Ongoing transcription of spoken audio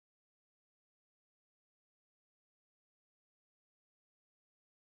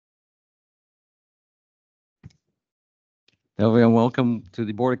Hello, and welcome to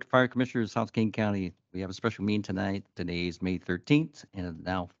the Board of Fire Commissioners of South King County. We have a special meeting tonight. Today is May 13th, and it's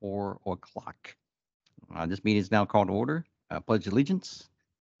now 4 o'clock. This meeting is now called to order. Pledge allegiance.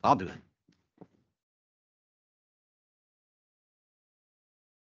 I'll do it.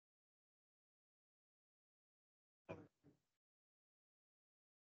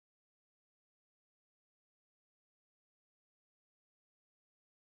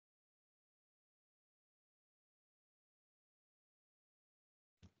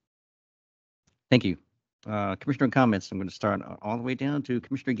 Thank you. Commissioner comments. I'm going to start all the way down to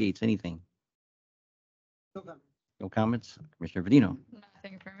Commissioner Gates. Anything? No comments? Commissioner Vadino?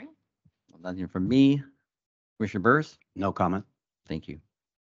 Nothing for me. Nothing from me. Commissioner Burris? No comment. Thank you.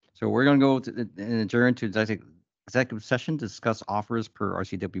 So we're going to go and adjourn to executive session to discuss offers per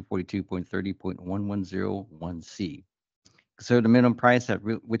RCW 42.30.1101C. Consider the minimum price at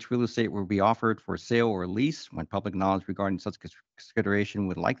which real estate will be offered for sale or lease when public knowledge regarding such consideration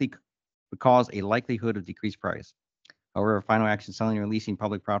would cause a likelihood of decreased price. However, final action selling or leasing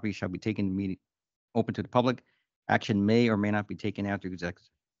public property shall be taken open to the public. Action may or may not be taken after executive.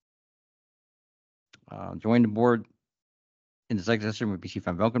 Join the board in the executive session with Chief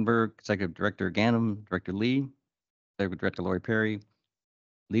Van Valkenburg, Executive Director Ganem, Director Lee, Executive Director Lori Perry,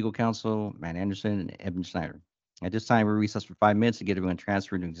 Legal Counsel Matt Anderson, and Evan Schneider. At this time, we recess for 5 minutes to get everyone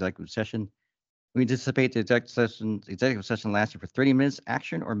transferred to executive session. We anticipate the executive session lasting for 30 minutes.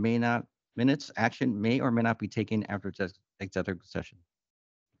 Action may or may not be taken after executive session.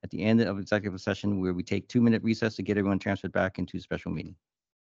 At the end of executive session, where we take 2-minute recess to get everyone transferred back into special meeting.